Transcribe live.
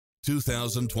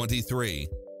2023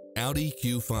 Audi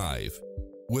Q5.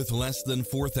 With less than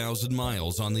 4,000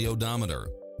 miles on the odometer,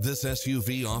 this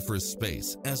SUV offers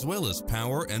space as well as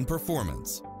power and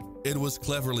performance. It was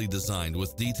cleverly designed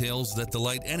with details that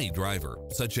delight any driver,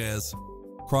 such as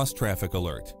cross-traffic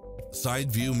alert,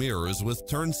 side view mirrors with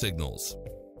turn signals,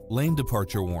 lane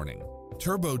departure warning,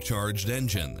 turbocharged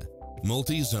engine,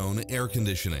 multi-zone air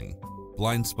conditioning,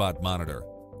 blind spot monitor,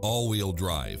 all-wheel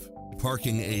drive,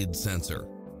 parking aid sensor,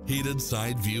 heated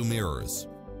side view mirrors,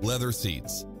 leather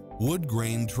seats, wood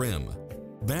grain trim,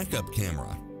 backup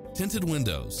camera, tinted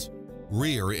windows,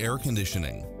 rear air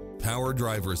conditioning, power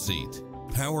driver seat,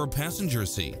 power passenger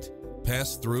seat,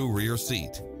 pass-through rear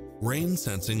seat, rain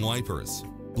sensing wipers,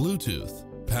 Bluetooth,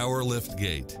 power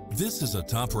liftgate. This is a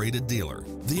top-rated dealer.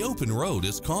 The open road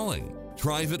is calling.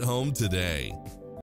 Drive it home today.